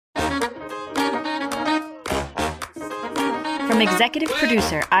From executive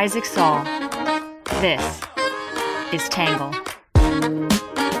producer Isaac Saul, this is Tangle.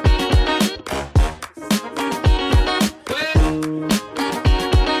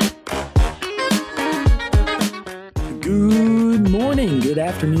 Good morning, good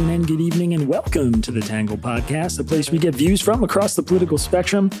afternoon, and good evening, and welcome to the Tangle Podcast, the place we get views from across the political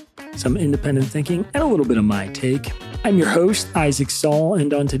spectrum, some independent thinking, and a little bit of my take. I'm your host, Isaac Saul,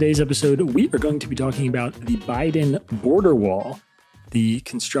 and on today's episode, we are going to be talking about the Biden border wall. The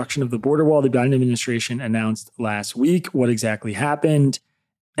construction of the border wall the Biden administration announced last week, what exactly happened,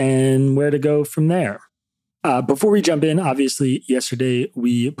 and where to go from there. Before we jump in, obviously, yesterday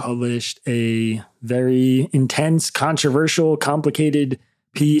we published a very intense, controversial, complicated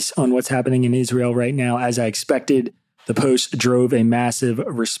piece on what's happening in Israel right now. As I expected, the post drove a massive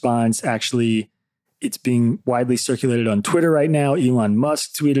response. Actually, it's being widely circulated on Twitter right now. Elon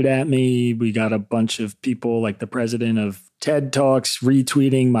Musk tweeted at me. We got a bunch of people like the president of TED Talks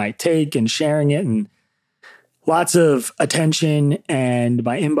retweeting my take and sharing it, and lots of attention, and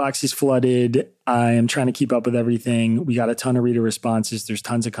my inbox is flooded. I am trying to keep up with everything. We got a ton of reader responses. There's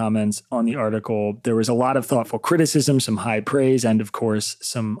tons of comments on the article. There was a lot of thoughtful criticism, some high praise, and of course,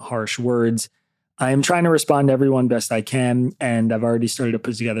 some harsh words. I am trying to respond to everyone best I can, and I've already started to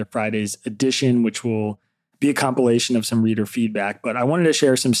put together Friday's edition, which will be a compilation of some reader feedback. But I wanted to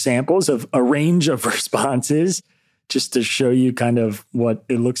share some samples of a range of responses just to show you kind of what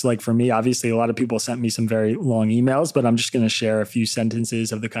it looks like for me. Obviously, a lot of people sent me some very long emails, but I'm just going to share a few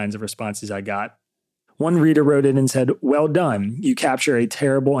sentences of the kinds of responses I got. One reader wrote in and said, "Well done. You capture a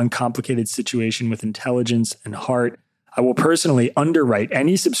terrible and complicated situation with intelligence and heart. I will personally underwrite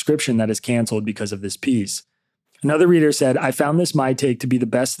any subscription that is canceled because of this piece." Another reader said, "I found this My Take to be the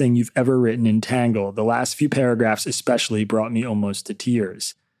best thing you've ever written in Tangle. The last few paragraphs especially brought me almost to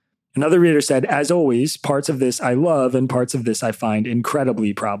tears." Another reader said, "As always, parts of this I love and parts of this I find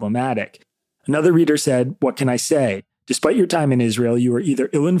incredibly problematic." Another reader said, "What can I say? Despite your time in Israel, you are either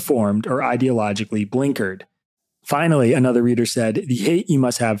ill-informed or ideologically blinkered." Finally, another reader said, "The hate you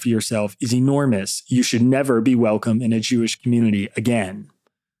must have for yourself is enormous. You should never be welcome in a Jewish community again."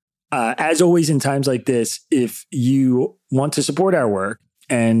 As always, in times like this, if you want to support our work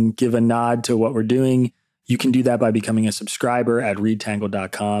and give a nod to what we're doing, you can do that by becoming a subscriber at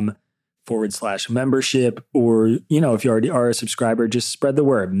readtangle.com/membership. Or, if you already are a subscriber, just spread the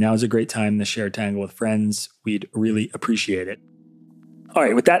word. Now is a great time to share Tangle with friends. We'd really appreciate it. All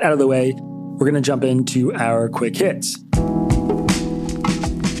right, with that out of the way, we're going to jump into our quick hits.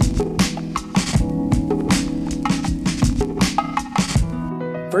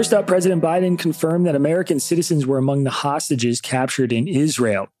 First up, President Biden confirmed that American citizens were among the hostages captured in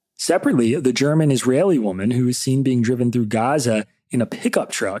Israel. Separately, the German-Israeli woman who was seen being driven through Gaza in a pickup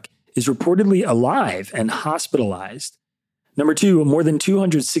truck is reportedly alive and hospitalized. Number two, more than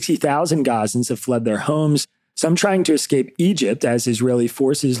 260,000 Gazans have fled their homes, some trying to escape Egypt as Israeli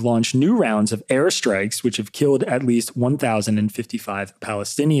forces launch new rounds of airstrikes, which have killed at least 1,055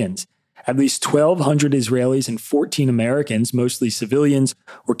 Palestinians. At least 1,200 Israelis and 14 Americans, mostly civilians,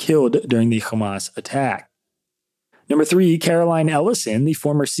 were killed during the Hamas attack. Number three, Caroline Ellison, the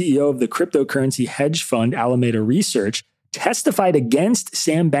former CEO of the cryptocurrency hedge fund Alameda Research, testified against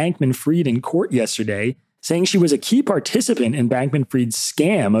Sam Bankman-Fried in court yesterday, saying she was a key participant in Bankman-Fried's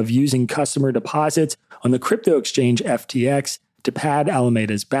scam of using customer deposits on the crypto exchange FTX to pad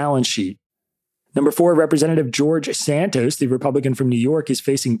Alameda's balance sheet. Number four, Representative George Santos, the Republican from New York, is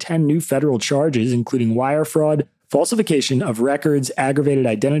facing 10 new federal charges, including wire fraud, falsification of records, aggravated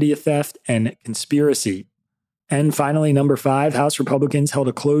identity theft, and conspiracy. And finally, number five, House Republicans held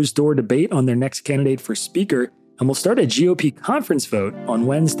a closed-door debate on their next candidate for Speaker and will start a GOP conference vote on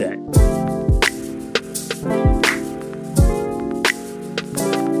Wednesday.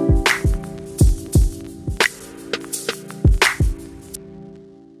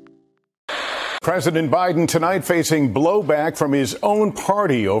 President Biden tonight facing blowback from his own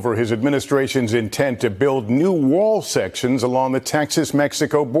party over his administration's intent to build new wall sections along the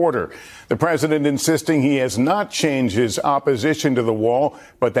Texas-Mexico border. The president insisting he has not changed his opposition to the wall,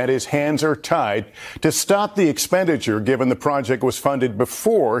 but that his hands are tied to stop the expenditure given the project was funded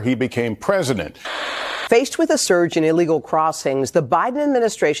before he became president. Faced with a surge in illegal crossings, the Biden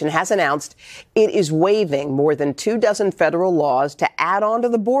administration has announced it is waiving more than 24 federal laws to add on to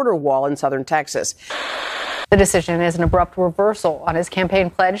the border wall in southern Texas. The decision is an abrupt reversal on his campaign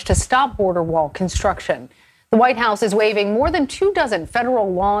pledge to stop border wall construction. The White House is waiving more than 24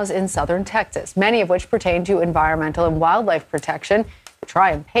 federal laws in southern Texas, many of which pertain to environmental and wildlife protection, to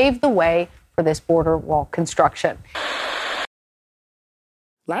try and pave the way for this border wall construction.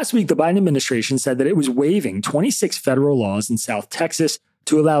 Last week, the Biden administration said that it was waiving 26 federal laws in South Texas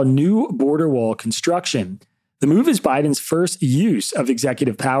to allow new border wall construction. The move is Biden's first use of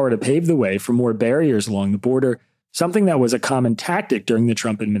executive power to pave the way for more barriers along the border, something that was a common tactic during the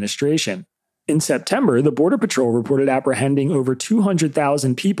Trump administration. In September, the Border Patrol reported apprehending over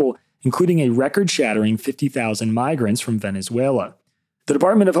 200,000 people, including a record-shattering 50,000 migrants from Venezuela. The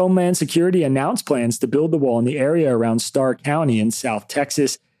Department of Homeland Security announced plans to build the wall in the area around Starr County in South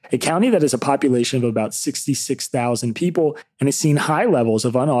Texas, a county that has a population of about 66,000 people and has seen high levels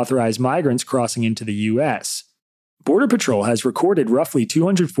of unauthorized migrants crossing into the U.S. Border Patrol has recorded roughly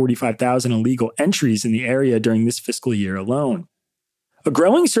 245,000 illegal entries in the area during this fiscal year alone. A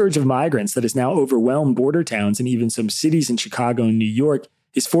growing surge of migrants that has now overwhelmed border towns and even some cities in Chicago and New York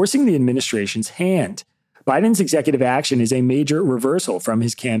is forcing the administration's hand. Biden's executive action is a major reversal from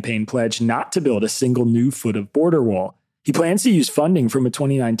his campaign pledge not to build a single new foot of border wall. He plans to use funding from a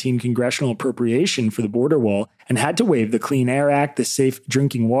 2019 congressional appropriation for the border wall and had to waive the Clean Air Act, the Safe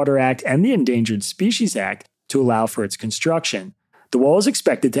Drinking Water Act, and the Endangered Species Act to allow for its construction. The wall is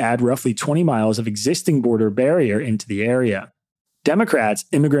expected to add roughly 20 miles of existing border barrier into the area. Democrats,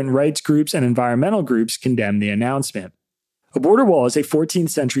 immigrant rights groups, and environmental groups condemn the announcement. A border wall is a 14th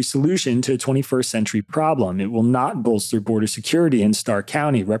century solution to a 21st century problem. It will not bolster border security in Starr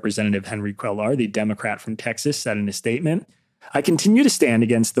County, Representative Henry Cuellar, the Democrat from Texas, said in a statement. I continue to stand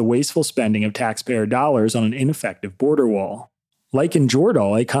against the wasteful spending of taxpayer dollars on an ineffective border wall. Lycan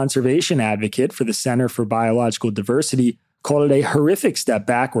Jordahl, a conservation advocate for the Center for Biological Diversity, called it a horrific step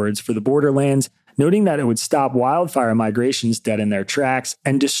backwards for the borderlands, noting that it would stop wildfire migrations dead in their tracks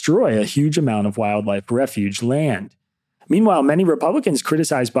and destroy a huge amount of wildlife refuge land. Meanwhile, many Republicans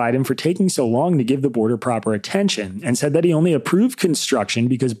criticized Biden for taking so long to give the border proper attention and said that he only approved construction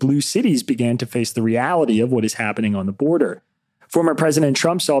because blue cities began to face the reality of what is happening on the border. Former President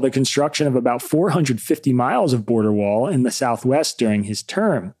Trump saw the construction of about 450 miles of border wall in the Southwest during his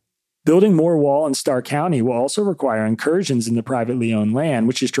term. Building more wall in Starr County will also require incursions into privately owned land,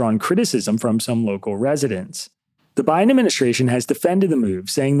 which has drawn criticism from some local residents. The Biden administration has defended the move,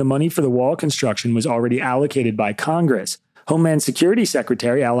 saying the money for the wall construction was already allocated by Congress. Homeland Security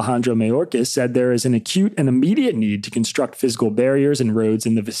Secretary Alejandro Mayorkas said there is an acute and immediate need to construct physical barriers and roads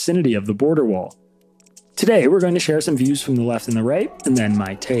in the vicinity of the border wall. Today, we're going to share some views from the left and the right, and then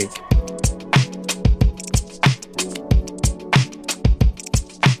my take.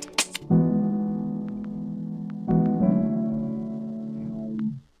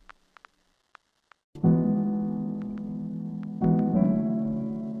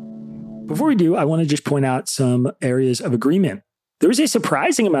 Before we do, I want to just point out some areas of agreement. There is a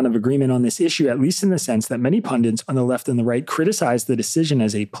surprising amount of agreement on this issue, at least in the sense that many pundits on the left and the right criticize the decision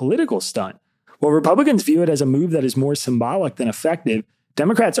as a political stunt. While Republicans view it as a move that is more symbolic than effective,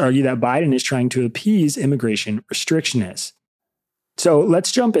 Democrats argue that Biden is trying to appease immigration restrictionists. So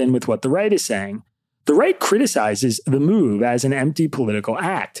let's jump in with what the right is saying. The right criticizes the move as an empty political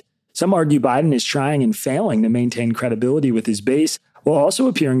act. Some argue Biden is trying and failing to maintain credibility with his base, while also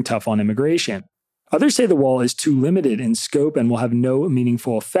appearing tough on immigration. Others say the wall is too limited in scope and will have no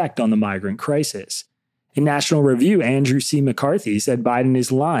meaningful effect on the migrant crisis. In National Review, Andrew C. McCarthy said Biden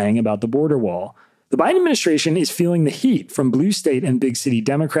is lying about the border wall. The Biden administration is feeling the heat from blue state and big city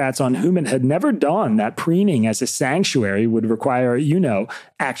Democrats on whom it had never dawned that preening as a sanctuary would require,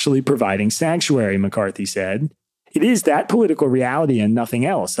 actually providing sanctuary, McCarthy said. It is that political reality and nothing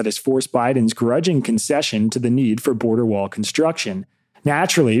else that has forced Biden's grudging concession to the need for border wall construction.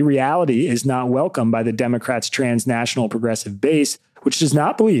 Naturally, reality is not welcome by the Democrats' transnational progressive base, which does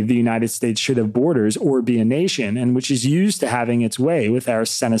not believe the United States should have borders or be a nation, and which is used to having its way with our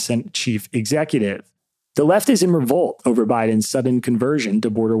senescent chief executive. The left is in revolt over Biden's sudden conversion to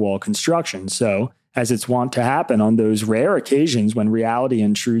border wall construction, so, as it's wont to happen on those rare occasions when reality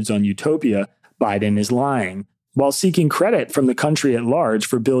intrudes on utopia, Biden is lying. While seeking credit from the country at large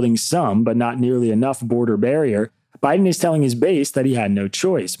for building some, but not nearly enough border barrier, Biden is telling his base that he had no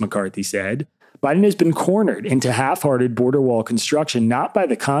choice, McCarthy said. Biden has been cornered into half-hearted border wall construction not by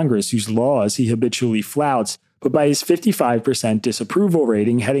the Congress whose laws he habitually flouts, but by his 55% disapproval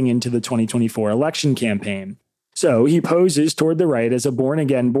rating heading into the 2024 election campaign. So he poses toward the right as a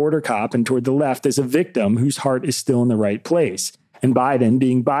born-again border cop and toward the left as a victim whose heart is still in the right place. And Biden,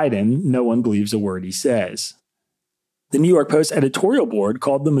 being Biden, no one believes a word he says. The New York Post editorial board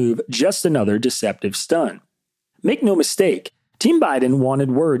called the move just another deceptive stunt. Make no mistake, Team Biden wanted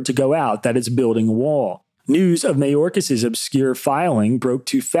word to go out that it's building a wall. News of Mayorkas' obscure filing broke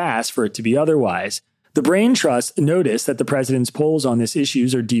too fast for it to be otherwise. The Brain Trust noticed that the president's polls on this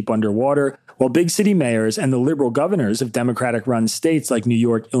issues are deep underwater, while big city mayors and the liberal governors of Democratic-run states like New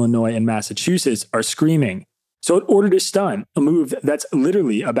York, Illinois, and Massachusetts are screaming. So it ordered a stunt, a move that's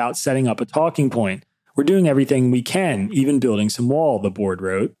literally about setting up a talking point. We're doing everything we can, even building some wall, the board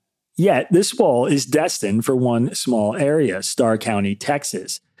wrote. Yet, this wall is destined for one small area, Starr County,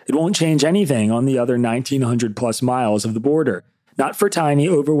 Texas. It won't change anything on the other 1,900 plus miles of the border. Not for tiny,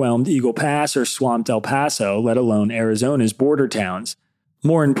 overwhelmed Eagle Pass or swamped El Paso, let alone Arizona's border towns.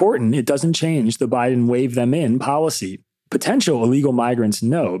 More important, it doesn't change the Biden wave them in policy. Potential illegal migrants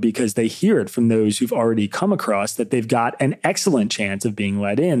know because they hear it from those who've already come across that they've got an excellent chance of being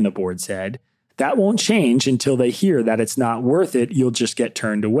let in, the board said. That won't change until they hear that it's not worth it, you'll just get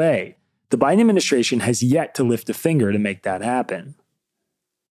turned away. The Biden administration has yet to lift a finger to make that happen.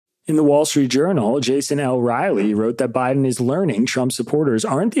 In the Wall Street Journal, Jason L. Riley wrote that Biden is learning Trump supporters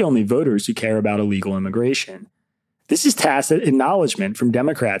aren't the only voters who care about illegal immigration. This is tacit acknowledgement from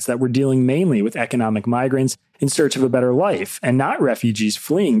Democrats that we're dealing mainly with economic migrants in search of a better life, and not refugees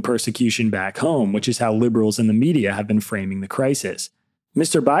fleeing persecution back home, which is how liberals in the media have been framing the crisis.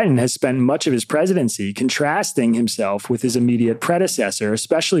 Mr. Biden has spent much of his presidency contrasting himself with his immediate predecessor,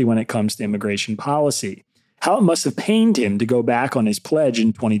 especially when it comes to immigration policy. How it must have pained him to go back on his pledge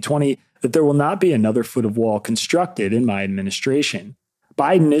in 2020 that there will not be another foot of wall constructed in my administration.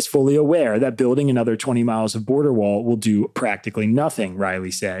 Biden is fully aware that building another 20 miles of border wall will do practically nothing,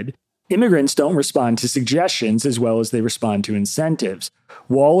 Riley said. Immigrants don't respond to suggestions as well as they respond to incentives.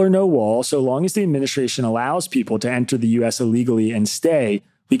 Wall or no wall, so long as the administration allows people to enter the U.S. illegally and stay,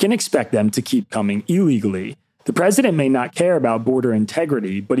 we can expect them to keep coming illegally. The president may not care about border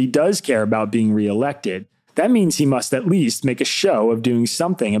integrity, but he does care about being reelected. That means he must at least make a show of doing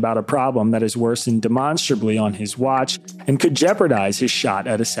something about a problem that has worsened demonstrably on his watch and could jeopardize his shot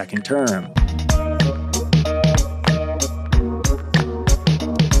at a second term.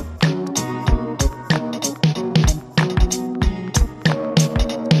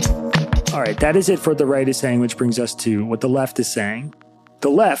 All right, that is it for what the right is saying, which brings us to what the left is saying. The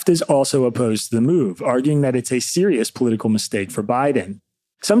left is also opposed to the move, arguing that it's a serious political mistake for Biden.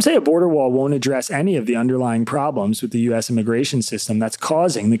 Some say a border wall won't address any of the underlying problems with the U.S. immigration system that's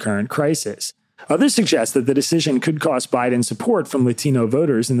causing the current crisis. Others suggest that the decision could cost Biden support from Latino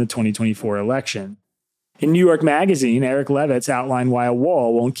voters in the 2024 election. In New York Magazine, Eric Levitz outlined why a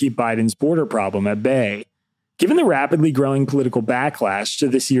wall won't keep Biden's border problem at bay. Given the rapidly growing political backlash to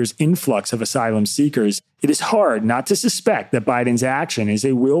this year's influx of asylum seekers, it is hard not to suspect that Biden's action is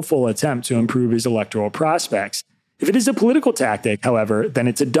a willful attempt to improve his electoral prospects. If it is a political tactic, however, then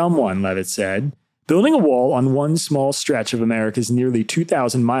it's a dumb one, Levitz said. Building a wall on one small stretch of America's nearly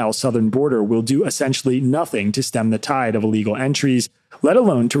 2,000-mile southern border will do essentially nothing to stem the tide of illegal entries, let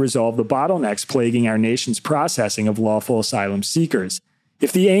alone to resolve the bottlenecks plaguing our nation's processing of lawful asylum seekers.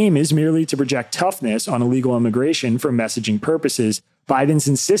 If the aim is merely to project toughness on illegal immigration for messaging purposes, Biden's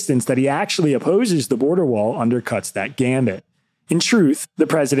insistence that he actually opposes the border wall undercuts that gambit. In truth, the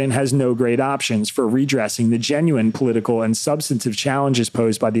president has no great options for redressing the genuine political and substantive challenges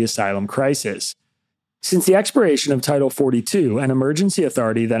posed by the asylum crisis. Since the expiration of Title 42, an emergency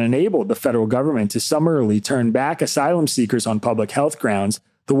authority that enabled the federal government to summarily turn back asylum seekers on public health grounds,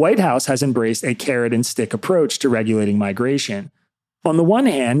 the White House has embraced a carrot-and-stick approach to regulating migration. On the one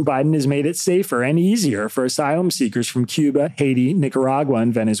hand, Biden has made it safer and easier for asylum seekers from Cuba, Haiti, Nicaragua,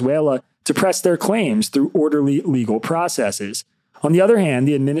 and Venezuela to press their claims through orderly legal processes. On the other hand,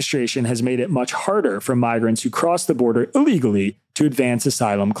 the administration has made it much harder for migrants who cross the border illegally to advance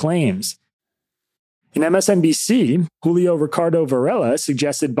asylum claims. In MSNBC, Julio Ricardo Varela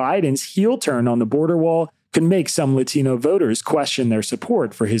suggested Biden's heel turn on the border wall could make some Latino voters question their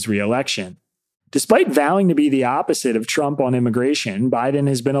support for his reelection. Despite vowing to be the opposite of Trump on immigration, Biden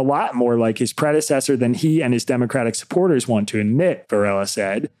has been a lot more like his predecessor than he and his Democratic supporters want to admit, Varela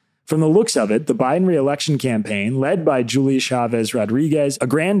said. From the looks of it, the Biden re-election campaign, led by Julia Chavez Rodriguez, a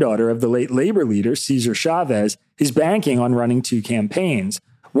granddaughter of the late labor leader Cesar Chavez, is banking on running two campaigns,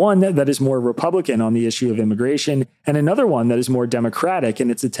 one that is more Republican on the issue of immigration, and another one that is more Democratic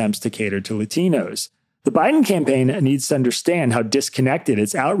in its attempts to cater to Latinos. The Biden campaign needs to understand how disconnected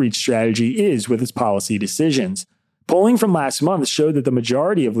its outreach strategy is with its policy decisions. Polling from last month showed that the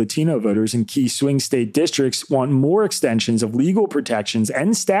majority of Latino voters in key swing state districts want more extensions of legal protections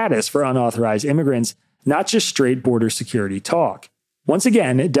and status for unauthorized immigrants, not just straight border security talk. Once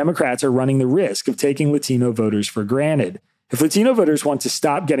again, Democrats are running the risk of taking Latino voters for granted. If Latino voters want to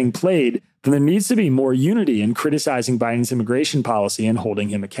stop getting played, then there needs to be more unity in criticizing Biden's immigration policy and holding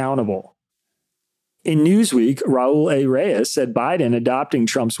him accountable. In Newsweek, Raul A. Reyes said Biden adopting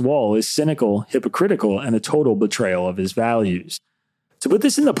Trump's wall is cynical, hypocritical, and a total betrayal of his values. To put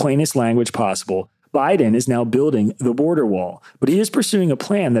this in the plainest language possible, Biden is now building the border wall, but he is pursuing a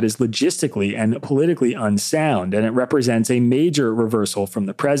plan that is logistically and politically unsound, and it represents a major reversal from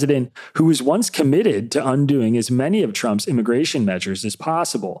the president, who was once committed to undoing as many of Trump's immigration measures as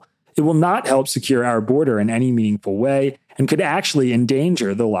possible. It will not help secure our border in any meaningful way and could actually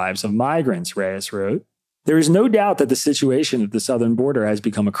endanger the lives of migrants, Reyes wrote. There is no doubt that the situation at the southern border has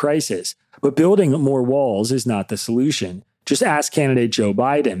become a crisis, but building more walls is not the solution. Just ask candidate Joe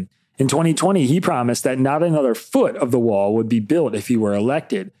Biden. In 2020, he promised that not another foot of the wall would be built if he were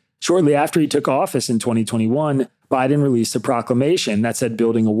elected. Shortly after he took office in 2021, Biden released a proclamation that said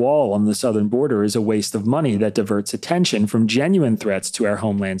building a wall on the southern border is a waste of money that diverts attention from genuine threats to our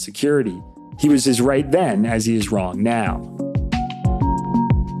homeland security. He was as right then as he is wrong now.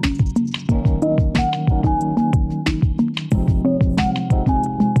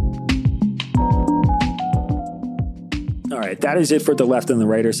 All right, that is it for the left and the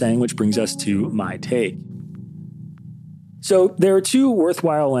right are saying, which brings us to my take. So there are two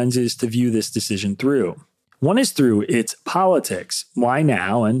worthwhile lenses to view this decision through. One is through its politics, why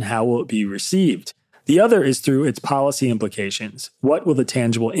now and how will it be received? The other is through its policy implications. What will the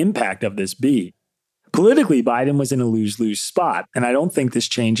tangible impact of this be? Politically, Biden was in a lose-lose spot, and I don't think this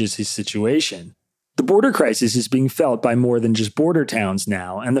changes his situation. The border crisis is being felt by more than just border towns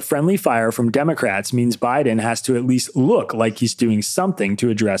now, and the friendly fire from Democrats means Biden has to at least look like he's doing something to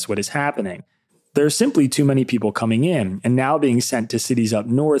address what is happening. There are simply too many people coming in and now being sent to cities up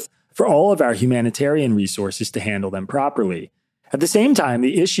north for all of our humanitarian resources to handle them properly. At the same time,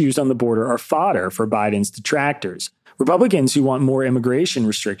 the issues on the border are fodder for Biden's detractors. Republicans who want more immigration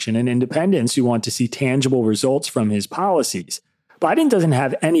restriction and independents who want to see tangible results from his policies. Biden doesn't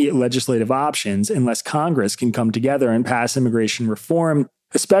have any legislative options unless Congress can come together and pass immigration reform,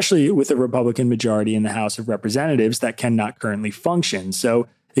 especially with a Republican majority in the House of Representatives that cannot currently function. So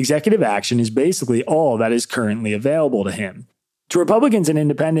executive action is basically all that is currently available to him. To Republicans and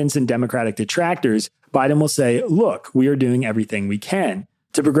independents and Democratic detractors, Biden will say, look, we are doing everything we can.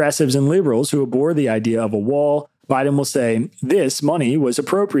 To progressives and liberals who abhor the idea of a wall, Biden will say, this money was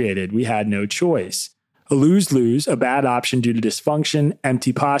appropriated. We had no choice. A lose-lose, a bad option due to dysfunction,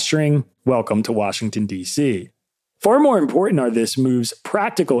 empty posturing. Welcome to Washington, D.C. Far more important are this move's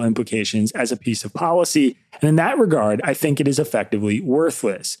practical implications as a piece of policy, and in that regard, I think it is effectively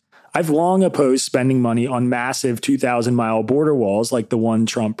worthless. I've long opposed spending money on massive 2,000-mile border walls like the one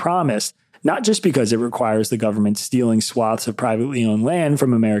Trump promised, not just because it requires the government stealing swaths of privately owned land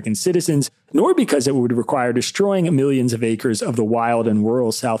from American citizens, nor because it would require destroying millions of acres of the wild and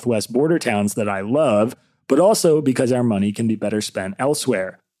rural southwest border towns that I love, but also because our money can be better spent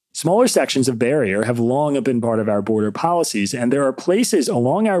elsewhere. Smaller sections of barrier have long been part of our border policies, and there are places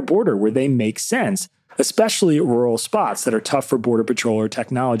along our border where they make sense, especially rural spots that are tough for Border Patrol or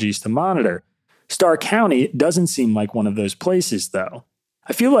technologies to monitor. Starr County doesn't seem like one of those places, though.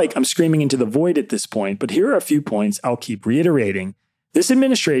 I feel like I'm screaming into the void at this point, but here are a few points I'll keep reiterating. This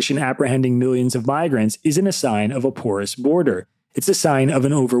administration apprehending millions of migrants isn't a sign of a porous border. It's a sign of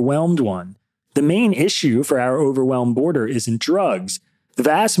an overwhelmed one. The main issue for our overwhelmed border isn't drugs. The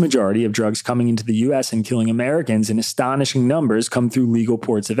vast majority of drugs coming into the U.S. and killing Americans in astonishing numbers come through legal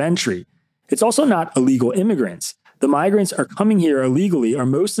ports of entry. It's also not illegal immigrants. The migrants are coming here illegally are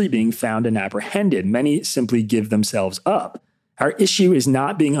mostly being found and apprehended. Many simply give themselves up. Our issue is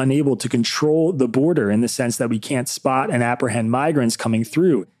not being unable to control the border in the sense that we can't spot and apprehend migrants coming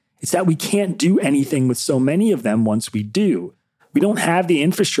through. It's that we can't do anything with so many of them once we do. We don't have the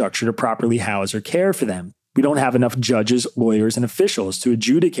infrastructure to properly house or care for them. We don't have enough judges, lawyers, and officials to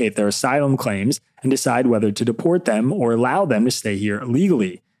adjudicate their asylum claims and decide whether to deport them or allow them to stay here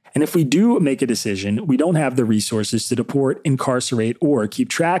illegally. And if we do make a decision, we don't have the resources to deport, incarcerate, or keep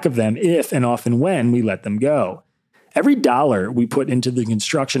track of them if and often when we let them go. Every dollar we put into the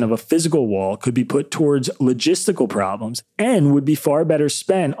construction of a physical wall could be put towards logistical problems and would be far better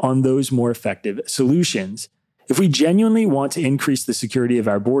spent on those more effective solutions. If we genuinely want to increase the security of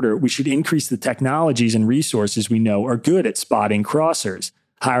our border, we should increase the technologies and resources we know are good at spotting crossers,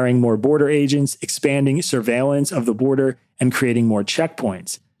 hiring more border agents, expanding surveillance of the border, and creating more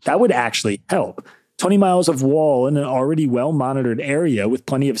checkpoints. That would actually help. 20 miles of wall in an already well-monitored area with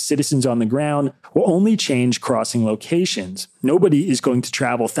plenty of citizens on the ground will only change crossing locations. Nobody is going to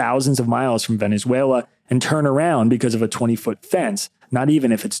travel thousands of miles from Venezuela and turn around because of a 20-foot fence, not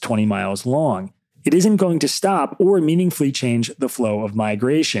even if it's 20 miles long. It isn't going to stop or meaningfully change the flow of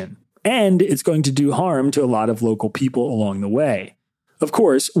migration. And it's going to do harm to a lot of local people along the way. Of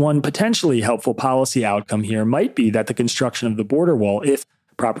course, one potentially helpful policy outcome here might be that the construction of the border wall, if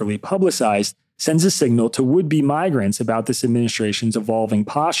properly publicized, sends a signal to would-be migrants about this administration's evolving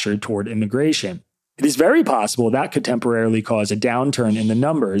posture toward immigration. It is very possible that could temporarily cause a downturn in the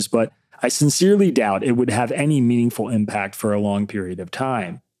numbers, but I sincerely doubt it would have any meaningful impact for a long period of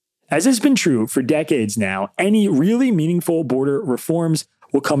time. As has been true for decades now, any really meaningful border reforms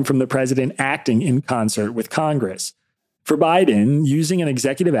will come from the president acting in concert with Congress. For Biden, using an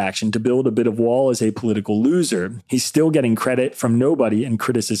executive action to build a bit of wall is a political loser. He's still getting credit from nobody and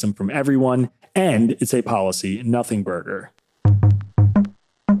criticism from everyone, and it's a policy nothing burger.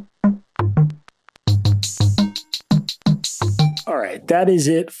 All right, that is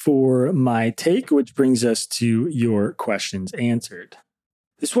it for my take, which brings us to your questions answered.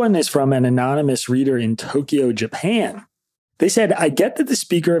 This one is from an anonymous reader in Tokyo, Japan. They said, I get that the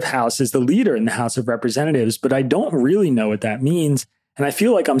Speaker of House is the leader in the House of Representatives, but I don't really know what that means, and I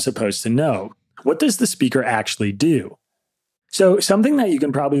feel like I'm supposed to know. What does the Speaker actually do? So something that you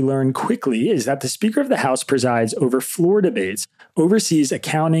can probably learn quickly is that the Speaker of the House presides over floor debates, oversees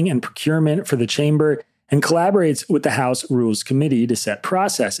accounting and procurement for the chamber, and collaborates with the House Rules Committee to set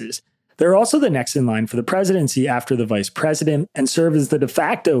processes. They're also the next in line for the presidency after the vice president and serve as the de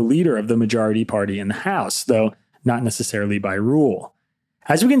facto leader of the majority party in the House, though not necessarily by rule.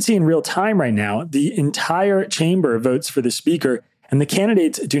 As we can see in real time right now, the entire chamber votes for the Speaker, and the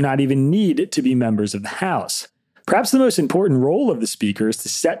candidates do not even need to be members of the House. Perhaps the most important role of the Speaker is to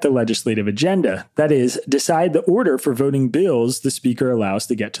set the legislative agenda, that is, decide the order for voting bills the Speaker allows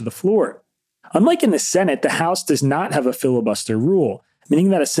to get to the floor. Unlike in the Senate, the House does not have a filibuster rule, meaning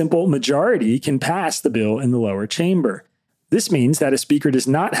that a simple majority can pass the bill in the lower chamber. This means that a speaker does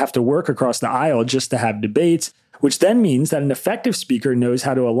not have to work across the aisle just to have debates, which then means that an effective speaker knows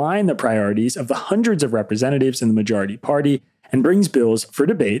how to align the priorities of the hundreds of representatives in the majority party and brings bills for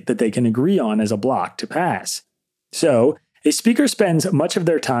debate that they can agree on as a bloc to pass. So, a speaker spends much of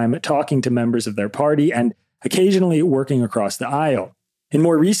their time talking to members of their party and occasionally working across the aisle. In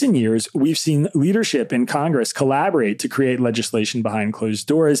more recent years, we've seen leadership in Congress collaborate to create legislation behind closed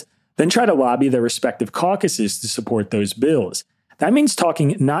doors, then try to lobby their respective caucuses to support those bills. That means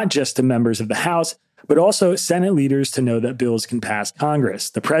talking not just to members of the House, but also Senate leaders to know that bills can pass Congress,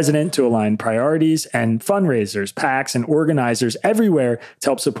 the president to align priorities, and fundraisers, PACs, and organizers everywhere to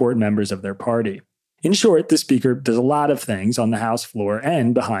help support members of their party. In short, the Speaker does a lot of things on the House floor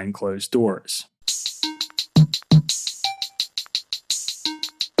and behind closed doors.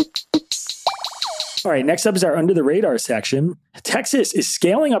 All right, next up is our Under the Radar section. Texas is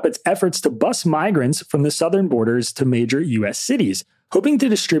scaling up its efforts to bus migrants from the southern borders to major U.S. cities, hoping to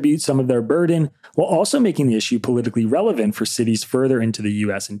distribute some of their burden while also making the issue politically relevant for cities further into the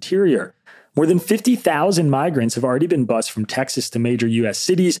U.S. interior. More than 50,000 migrants have already been bused from Texas to major U.S.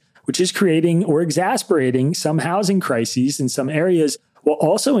 cities, which is creating or exasperating some housing crises in some areas, while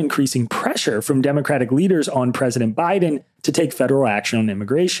also increasing pressure from Democratic leaders on President Biden to take federal action on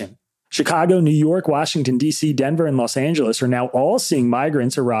immigration. Chicago, New York, Washington, D.C., Denver, and Los Angeles are now all seeing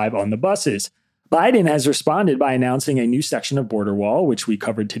migrants arrive on the buses. Biden has responded by announcing a new section of border wall, which we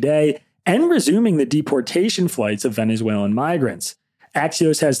covered today, and resuming the deportation flights of Venezuelan migrants.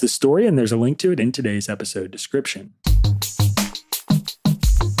 Axios has the story, and there's a link to it in today's episode description.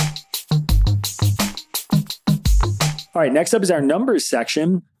 All right, next up is our numbers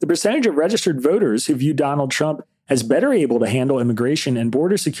section. The percentage of registered voters who view Donald Trump as better able to handle immigration and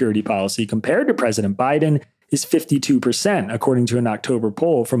border security policy compared to President Biden is 52%, according to an October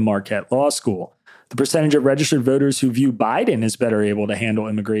poll from Marquette Law School. The percentage of registered voters who view Biden as better able to handle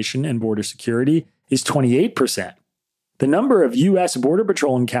immigration and border security is 28%. The number of U.S. Border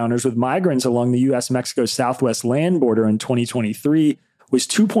Patrol encounters with migrants along the U.S.-Mexico Southwest land border in 2023 was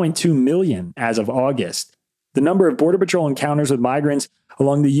 2.2 million as of August. The number of Border Patrol encounters with migrants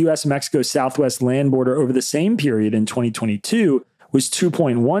along the U.S.-Mexico Southwest land border over the same period in 2022 was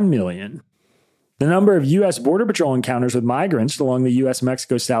 2.1 million. The number of U.S. Border Patrol encounters with migrants along the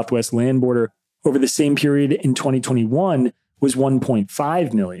U.S.-Mexico Southwest land border over the same period in 2021 was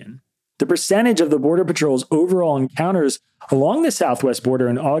 1.5 million. The percentage of the Border Patrol's overall encounters along the Southwest border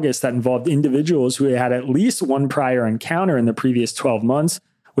in August that involved individuals who had at least one prior encounter in the previous 12 months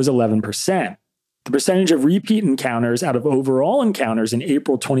was 11%. The percentage of repeat encounters out of overall encounters in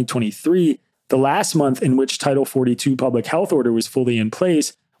April 2023, the last month in which Title 42 public health order was fully in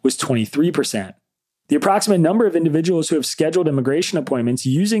place, was 23%. The approximate number of individuals who have scheduled immigration appointments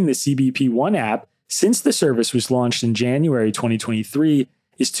using the CBP One app since the service was launched in January 2023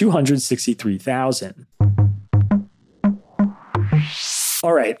 is 263,000.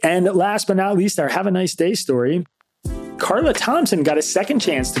 All right, and last but not least, our Have a Nice Day story. Carla Thompson got a second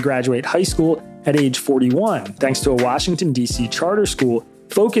chance to graduate high school at age 41, thanks to a Washington, D.C. charter school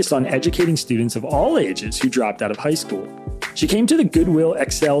focused on educating students of all ages who dropped out of high school. She came to the Goodwill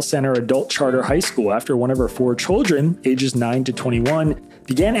Excel Center Adult Charter High School after one of her 4 children, ages 9 to 21,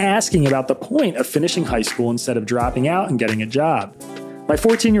 began asking about the point of finishing high school instead of dropping out and getting a job. My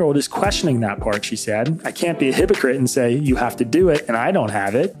 14-year-old is questioning that part, she said. I can't be a hypocrite and say, you have to do it, and I don't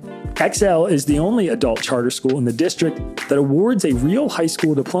have it. Excel is the only adult charter school in the district that awards a real high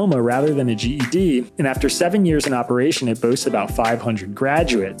school diploma rather than a GED, and after 7 years in operation, it boasts about 500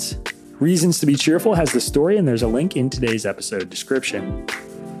 graduates. Reasons to be Cheerful has the story, and there's a link in today's episode description.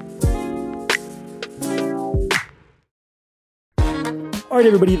 All right,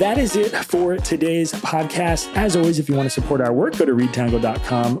 everybody, that is it for today's podcast. As always, if you want to support our work, go to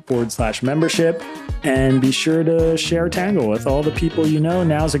readtangle.com/membership and be sure to share Tangle with all the people you know.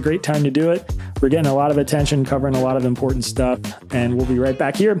 Now's a great time to do it. We're getting a lot of attention, covering a lot of important stuff, and we'll be right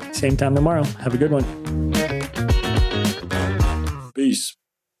back here, same time tomorrow. Have a good one. Peace.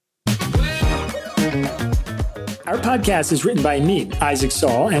 Our podcast is written by me, Isaac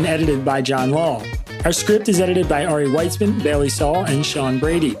Saul, and edited by John Law. Our script is edited by Ari Weitzman, Bailey Saul, and Sean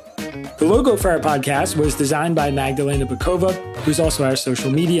Brady. The logo for our podcast was designed by Magdalena Bukova, who's also our social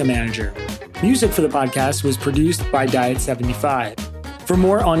media manager. Music for the podcast was produced by Diet75. For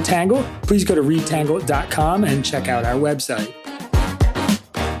more on Tangle, please go to readtangle.com and check out our website.